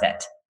not worth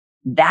it.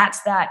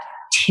 That's that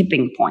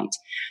tipping point.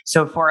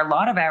 So for a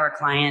lot of our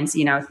clients,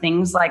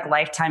 things like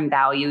lifetime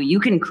value,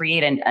 you can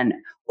create an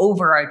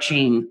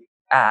overarching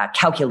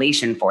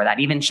calculation for that.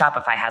 Even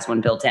Shopify has one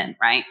built in,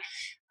 right?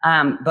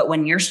 But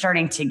when you're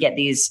starting to get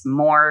these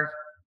more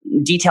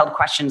detailed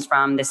questions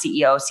from the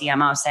CEO,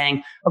 CMO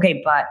saying,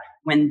 okay, but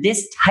when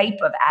this type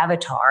of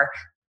avatar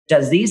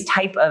does these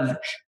type of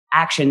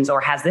actions or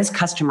has this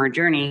customer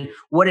journey,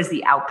 what is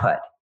the output?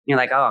 You're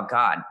like, oh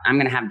God, I'm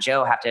going to have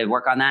Joe have to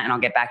work on that, and I'll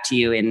get back to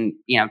you in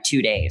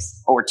 2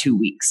 days or 2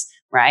 weeks,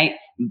 right?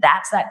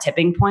 That's that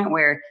tipping point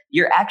where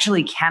you're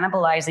actually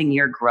cannibalizing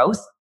your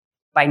growth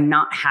by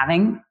not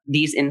having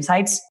these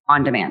insights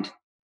on demand.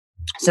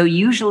 So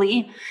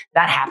usually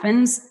that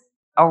happens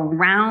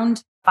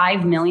around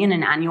 5 million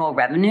in annual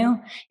revenue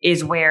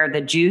is where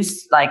the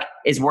juice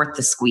is worth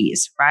the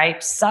squeeze,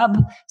 right? Sub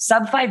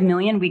 5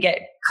 million, we get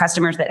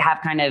customers that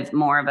have kind of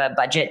more of a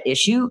budget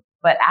issue.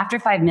 But after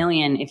 5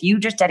 million, if you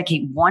just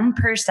dedicate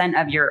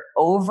 1% of your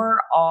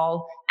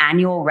overall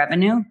annual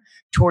revenue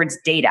towards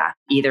data,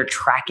 either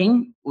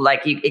tracking,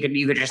 like you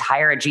could just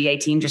hire a GA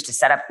team just to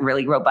set up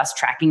really robust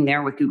tracking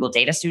there with Google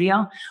Data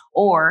Studio,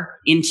 or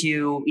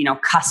into,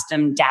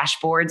 custom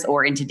dashboards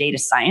or into data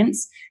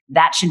science,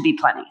 that should be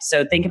plenty.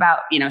 So think about,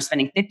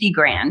 spending 50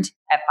 grand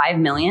at 5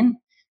 million.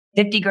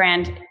 50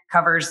 grand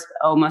covers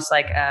almost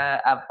like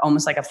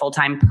a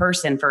full-time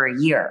person for a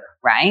year,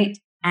 right?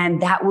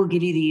 And that will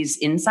give you these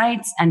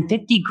insights, and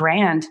 50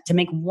 grand to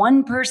make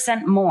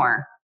 1%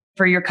 more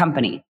for your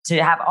company.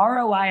 To have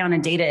ROI on a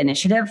data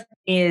initiative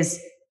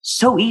is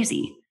so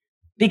easy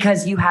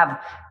because you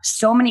have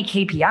so many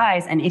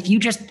KPIs. And if you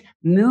just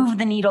move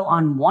the needle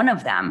on one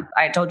of them,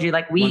 I told you,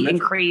 we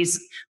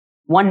increase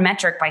one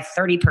metric by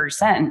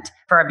 30%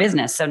 for our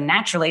business. So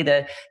naturally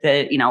the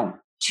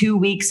 2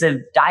 weeks of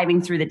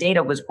diving through the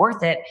data was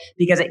worth it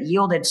because it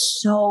yielded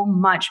so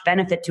much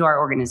benefit to our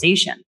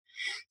organization.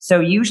 So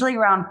usually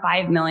around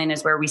 5 million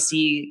is where we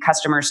see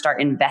customers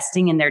start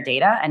investing in their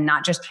data and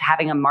not just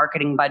having a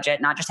marketing budget,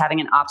 not just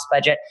having an ops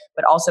budget,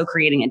 but also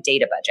creating a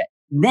data budget.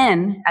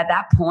 Then at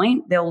that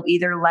point, they'll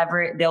either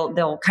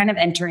they'll kind of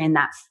enter in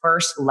that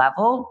first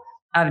level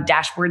of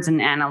dashboards and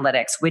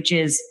analytics, which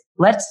is,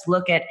 let's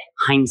look at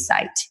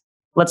hindsight.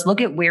 Let's look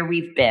at where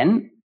we've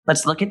been.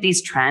 Let's look at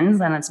these trends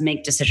and let's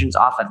make decisions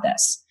off of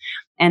this.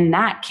 And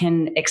that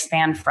can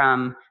expand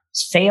from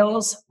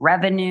sales,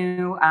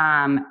 revenue,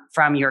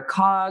 from your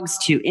COGS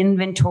to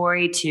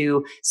inventory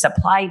to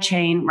supply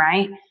chain,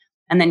 right?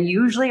 And then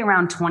usually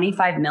around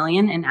 25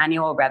 million in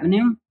annual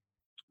revenue,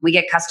 we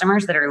get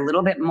customers that are a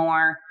little bit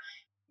more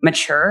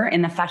mature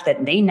in the fact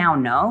that they now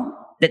know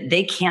that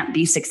they can't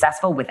be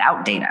successful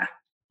without data.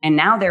 And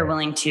now they're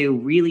willing to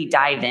really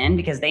dive in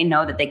because they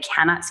know that they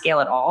cannot scale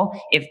at all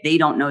if they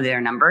don't know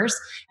their numbers.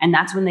 And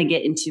that's when they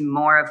get into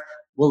more of,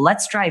 well,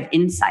 let's drive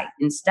insight.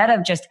 Instead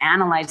of just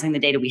analyzing the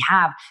data we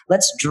have,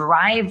 let's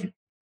drive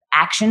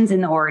actions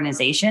in the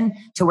organization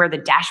to where the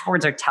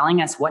dashboards are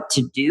telling us what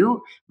to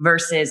do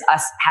versus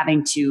us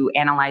having to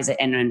analyze it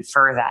and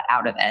infer that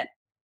out of it.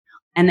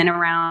 And then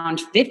around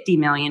 50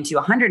 million to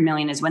 100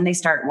 million is when they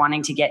start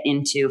wanting to get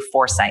into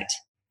foresight,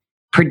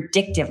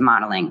 predictive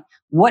modeling.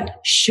 What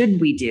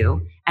should we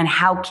do and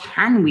how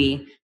can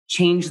we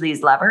change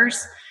these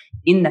levers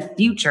in the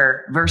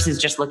future versus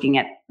just looking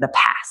at the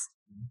past?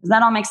 Does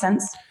that all make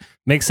sense?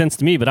 Makes sense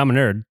to me, but I'm a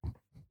nerd.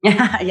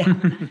 Yeah.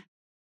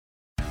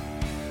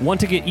 Want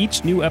to get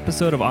each new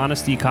episode of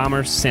Honest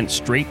E-commerce sent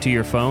straight to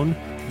your phone?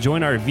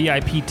 Join our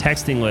VIP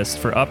texting list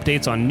for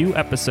updates on new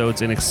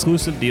episodes and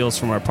exclusive deals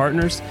from our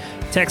partners.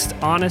 Text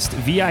Honest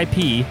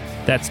VIP,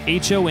 that's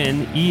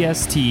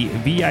HONEST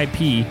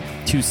VIP,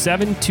 to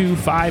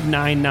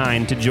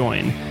 72599 to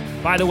join.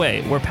 By the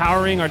way, we're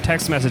powering our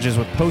text messages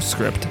with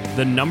Postscript,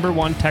 the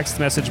 #1 text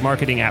message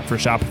marketing app for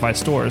Shopify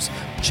stores.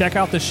 Check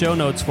out the show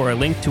notes for a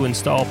link to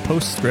install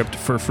Postscript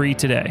for free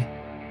today.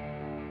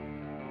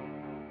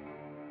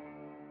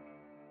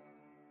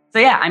 So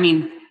yeah, I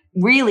mean,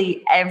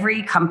 really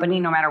every company,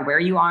 no matter where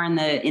you are in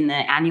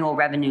the annual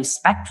revenue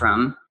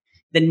spectrum,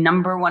 the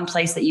 #1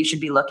 place that you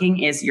should be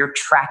looking is you're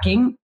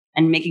tracking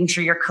and making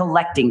sure you're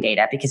collecting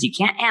data, because you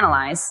can't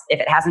analyze if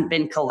it hasn't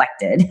been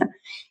collected.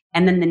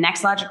 And then the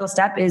next logical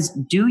step is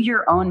do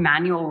your own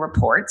manual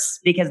reports,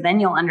 because then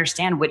you'll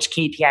understand which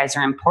KPIs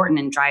are important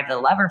and drive the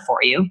lever for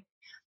you.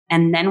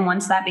 And then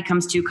once that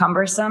becomes too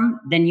cumbersome,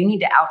 then you need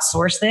to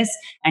outsource this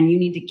and you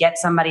need to get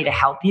somebody to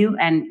help you.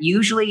 And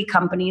usually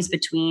companies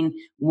between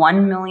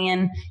 1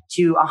 million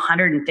to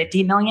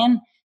 150 million,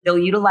 they'll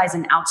utilize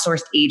an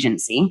outsourced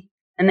agency.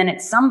 And then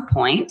at some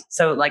point,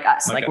 so like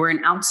us, like we're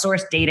an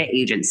outsourced data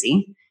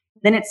agency.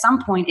 Then at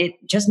some point, it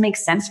just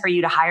makes sense for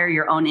you to hire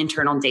your own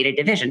internal data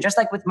division, just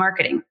like with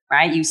marketing,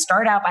 right? You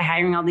start out by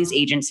hiring all these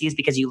agencies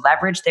because you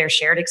leverage their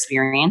shared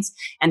experience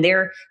and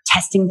they're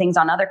testing things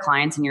on other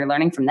clients and you're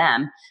learning from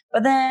them.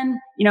 But then,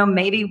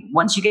 maybe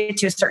once you get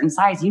to a certain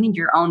size, you need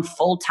your own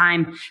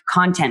full-time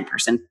content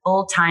person,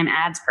 full-time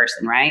ads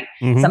person, right?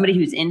 Mm-hmm. Somebody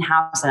who's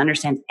in-house and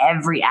understands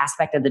every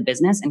aspect of the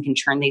business and can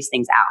churn these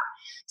things out.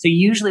 So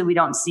usually we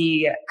don't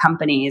see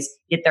companies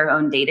get their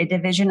own data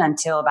division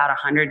until about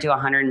 100 to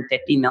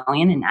 150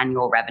 million in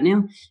annual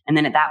revenue. And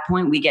then at that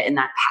point, we get in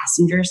that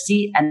passenger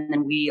seat and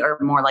then we are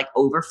more like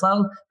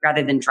overflow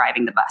rather than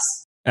driving the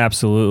bus.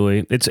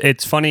 Absolutely.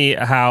 It's funny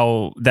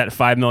how that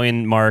 5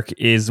 million mark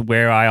is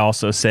where I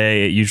also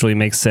say it usually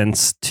makes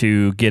sense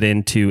to get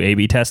into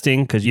A/B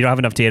testing, because you don't have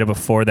enough data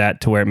before that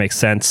to where it makes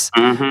sense.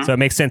 Mm-hmm. So it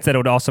makes sense that it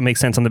would also make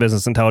sense on the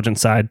business intelligence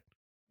side.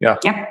 Yeah.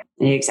 Yep,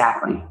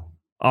 exactly.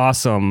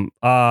 Awesome.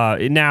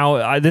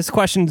 Now, this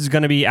question is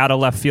going to be out of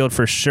left field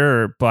for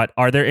sure, but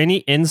are there any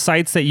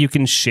insights that you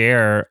can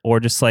share, or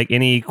just like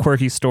any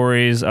quirky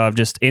stories of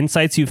just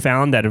insights you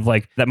found that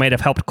that might have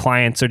helped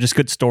clients, or just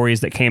good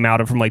stories that came out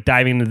of from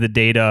diving into the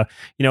data?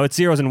 It's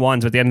zeros and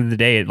ones, but at the end of the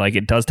day,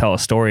 it does tell a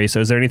story. So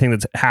is there anything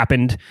that's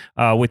happened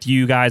with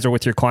you guys or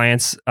with your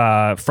clients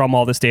from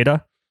all this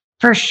data?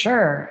 For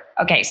sure.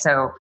 Okay.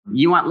 So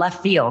you want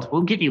left field?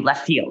 We'll give you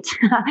left field.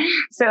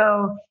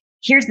 So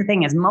here's the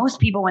thing is most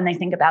people, when they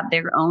think about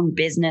their own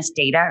business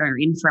data or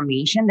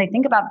information, they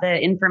think about the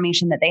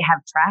information that they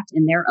have tracked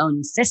in their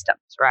own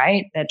systems,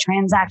 right? The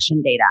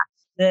transaction data,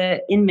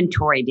 the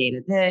inventory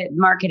data, the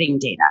marketing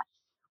data.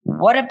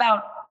 What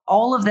about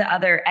all of the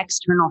other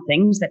external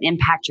things that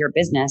impact your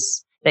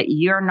business that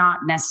you're not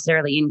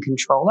necessarily in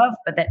control of,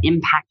 but that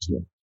impact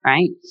you,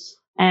 right?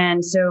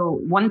 And so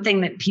one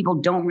thing that people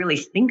don't really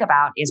think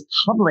about is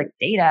public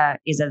data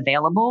is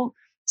available.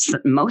 So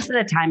most of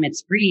the time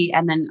it's free.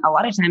 And then a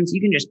lot of times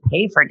you can just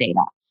pay for data,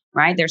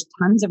 right? There's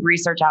tons of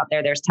research out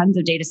there. There's tons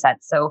of data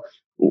sets. So,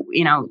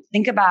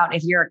 think about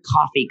if you're a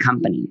coffee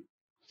company.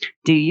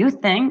 Do you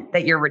think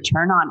that your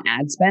return on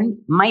ad spend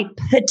might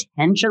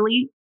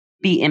potentially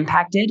be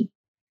impacted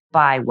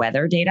by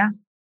weather data?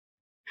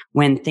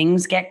 When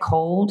things get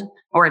cold,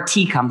 or a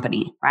tea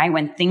company, right?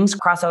 When things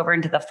cross over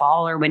into the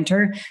fall or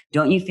winter,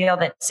 don't you feel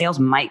that sales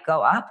might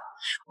go up?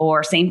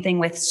 Or same thing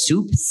with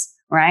soups.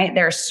 Right?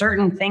 There are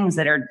certain things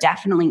that are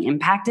definitely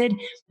impacted.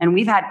 And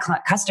we've had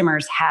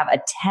customers have a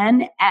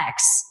 10x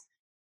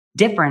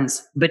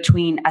difference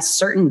between a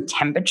certain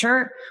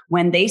temperature.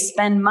 When they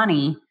spend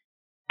money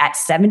at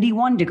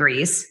 71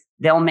 degrees,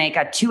 they'll make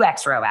a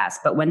 2x ROAS.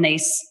 But when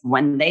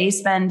they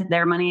spend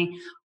their money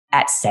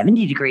at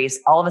 70 degrees,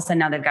 all of a sudden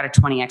now they've got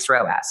a 20x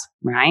ROAS,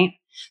 right?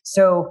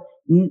 So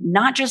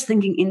not just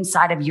thinking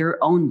inside of your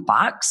own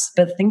box,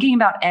 but thinking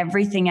about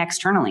everything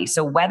externally.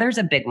 So weather's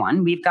a big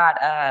one. We've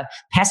got a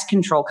pest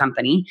control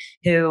company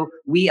who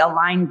we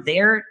align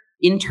their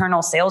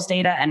internal sales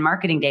data and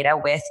marketing data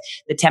with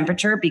the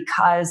temperature,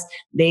 because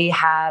they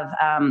have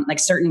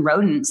certain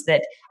rodents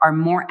that are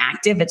more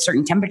active at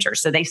certain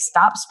temperatures. So they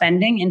stop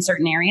spending in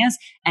certain areas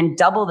and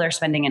double their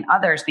spending in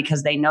others,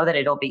 because they know that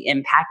it'll be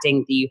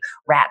impacting the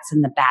rats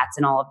and the bats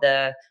and all of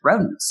the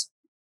rodents.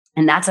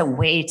 And that's a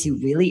way to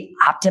really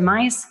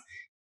optimize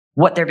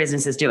what their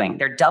business is doing.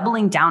 They're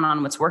doubling down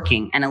on what's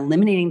working and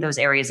eliminating those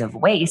areas of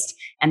waste,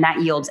 and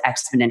that yields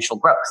exponential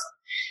growth.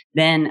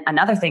 Then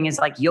another thing is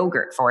like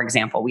yogurt, for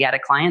example. We had a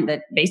client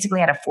that basically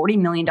had a $40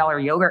 million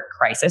yogurt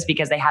crisis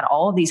because they had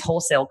all of these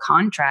wholesale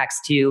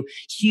contracts to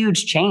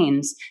huge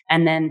chains,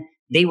 and then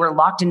they were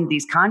locked into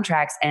these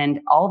contracts, and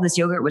all this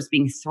yogurt was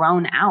being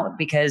thrown out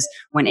because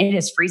when it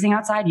is freezing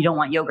outside, you don't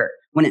want yogurt.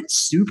 When it's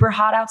super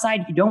hot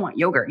outside, you don't want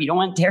yogurt. You don't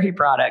want dairy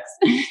products.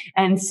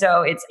 And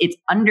so it's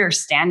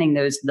understanding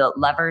the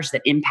levers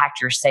that impact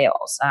your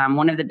sales.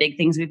 One of the big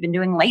things we've been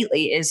doing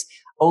lately is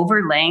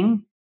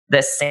overlaying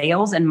the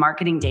sales and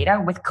marketing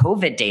data with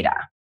COVID data.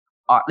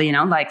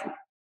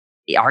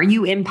 Are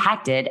you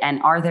impacted,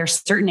 and are there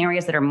certain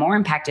areas that are more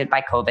impacted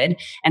by COVID?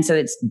 And so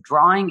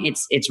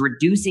it's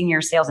reducing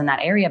your sales in that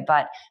area.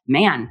 But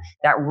man,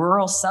 that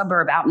rural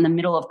suburb out in the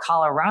middle of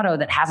Colorado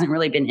that hasn't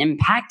really been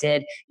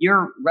impacted,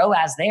 your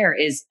ROAS there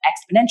is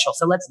exponential.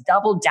 So let's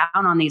double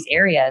down on these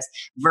areas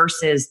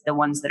versus the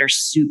ones that are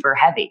super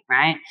heavy,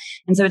 right?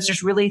 And so it's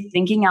just really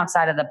thinking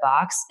outside of the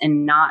box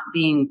and not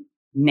being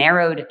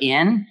narrowed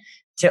in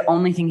to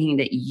only thinking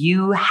that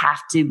you have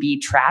to be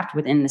trapped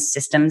within the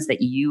systems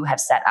that you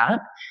have set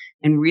up,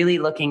 and really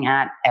looking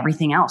at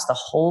everything else, the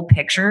whole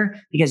picture,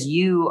 because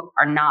you're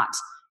not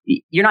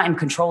in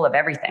control of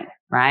everything,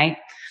 right?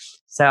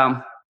 So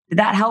did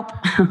that help?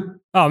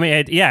 Oh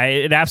man,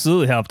 it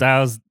absolutely helped.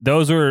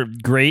 Those were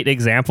great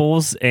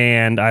examples,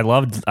 and I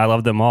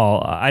loved them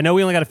all. I know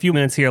we only got a few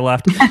minutes here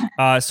left,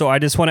 so I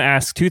just want to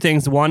ask two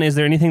things. One, is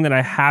there anything that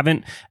I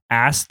haven't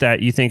asked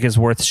that you think is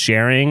worth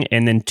sharing?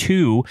 And then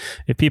two,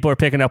 if people are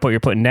picking up what you're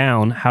putting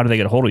down, how do they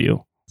get a hold of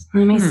you?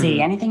 Let me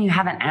see. Anything you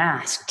haven't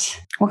asked?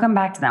 We'll come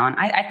back to that one.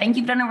 I think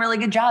you've done a really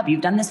good job.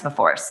 You've done this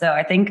before. So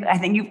I think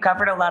you've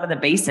covered a lot of the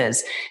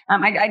bases.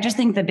 I just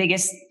think the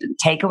biggest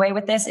takeaway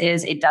with this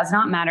is it does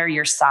not matter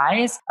your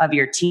size of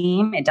your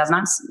team. It does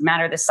not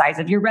matter the size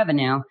of your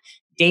revenue.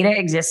 Data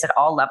exists at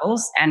all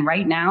levels. And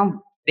right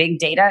now, big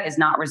data is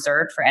not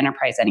reserved for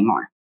enterprise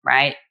anymore,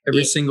 right?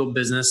 Every single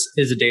business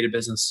is a data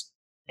business.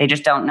 They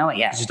just don't know it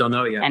yet. They just don't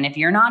know it yet. And if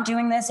you're not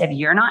doing this, if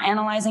you're not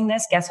analyzing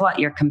this, guess what?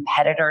 Your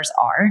competitors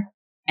are.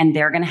 And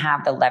they're going to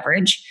have the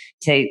leverage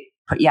to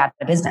put you out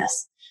of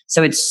business.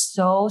 So it's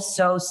so,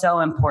 so, so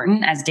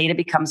important as data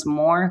becomes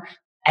more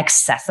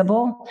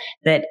accessible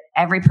that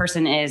every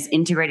person is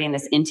integrating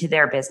this into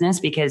their business,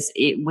 because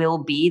it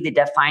will be the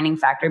defining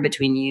factor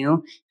between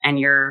you and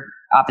your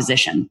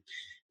opposition.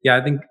 Yeah,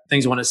 I think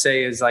things I want to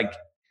say is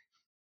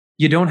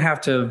you don't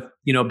have to,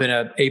 been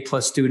an A+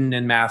 student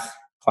in math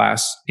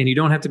class, and you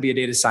don't have to be a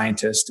data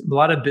scientist. A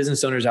lot of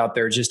business owners out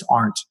there just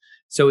aren't.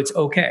 So it's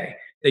okay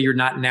that you're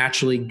not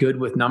naturally good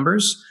with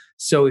numbers.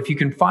 So if you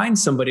can find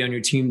somebody on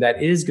your team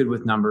that is good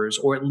with numbers,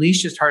 or at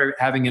least just start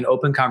having an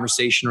open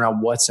conversation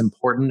around what's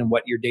important and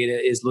what your data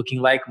is looking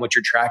like, and what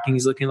your tracking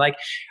is looking like,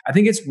 I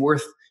think it's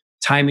worth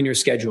time in your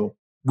schedule,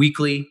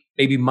 weekly,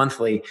 maybe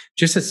monthly,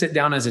 just to sit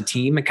down as a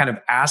team and kind of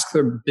ask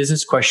their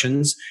business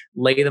questions,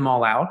 lay them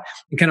all out,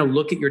 and kind of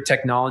look at your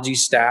technology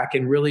stack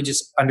and really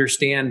just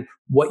understand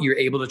what you're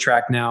able to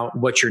track now,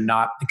 what you're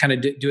not, and kind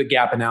of do a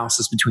gap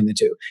analysis between the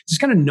two.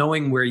 Just kind of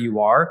knowing where you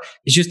are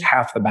is just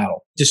half the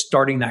battle, just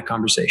starting that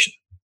conversation.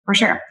 For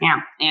sure.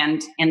 Yeah.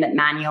 And that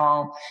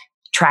manual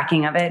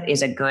tracking of it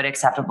is a good,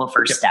 acceptable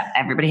first step.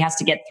 Everybody has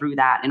to get through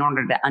that in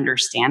order to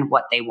understand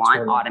what they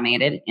want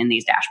automated in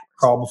these dashboards.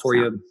 Crawl before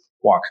you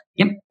walk.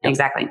 Yep,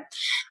 exactly.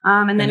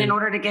 And then in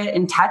order to get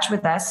in touch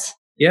with us,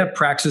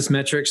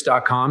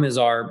 praxismetrics.com is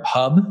our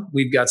hub.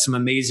 We've got some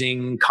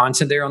amazing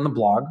content there on the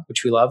blog,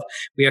 which we love.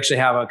 We actually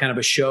have a kind of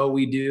a show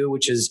we do,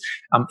 which is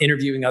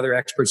interviewing other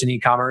experts in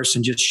e-commerce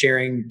and just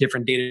sharing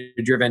different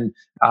data-driven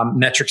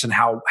metrics and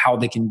how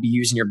they can be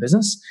used in your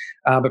business.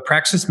 But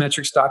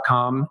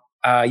praxismetrics.com,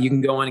 you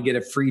can go on and get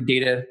a free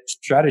data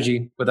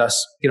strategy with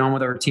us. Get on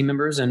with our team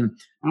members and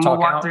we'll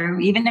walk through.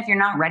 Even if you're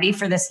not ready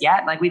for this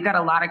yet, we've got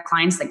a lot of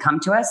clients that come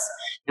to us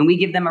and we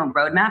give them a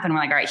roadmap and we're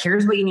like, all right,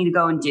 here's what you need to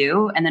go and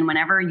do. And then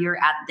whenever you're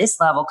at this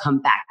level,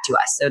 come back to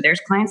us. So there's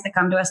clients that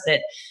come to us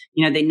that,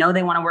 they know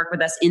they want to work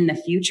with us in the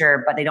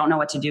future, but they don't know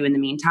what to do in the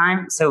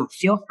meantime. So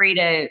feel free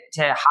to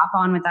hop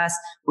on with us.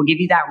 We'll give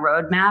you that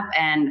roadmap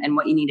and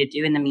what you need to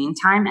do in the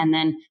meantime. And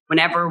then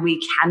whenever we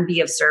can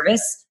be of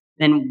service,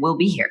 then we'll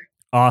be here.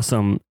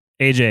 Awesome.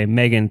 AJ,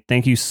 Meaghan,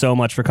 thank you so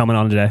much for coming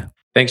on today.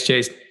 Thanks,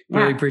 Chase.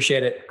 Really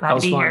appreciate it. Glad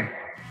to be here.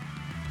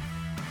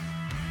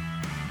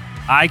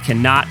 I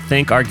cannot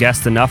thank our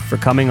guests enough for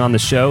coming on the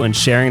show and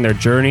sharing their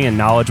journey and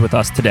knowledge with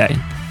us today.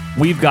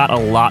 We've got a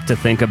lot to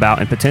think about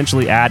and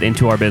potentially add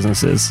into our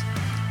businesses.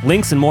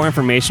 Links and more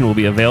information will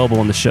be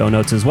available in the show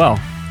notes as well.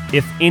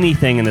 If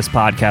anything in this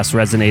podcast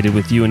resonated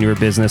with you and your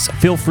business,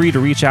 feel free to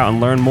reach out and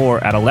learn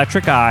more at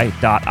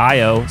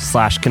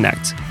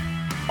electriceye.io/connect.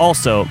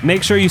 Also,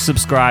 make sure you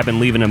subscribe and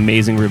leave an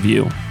amazing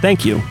review.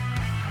 Thank you.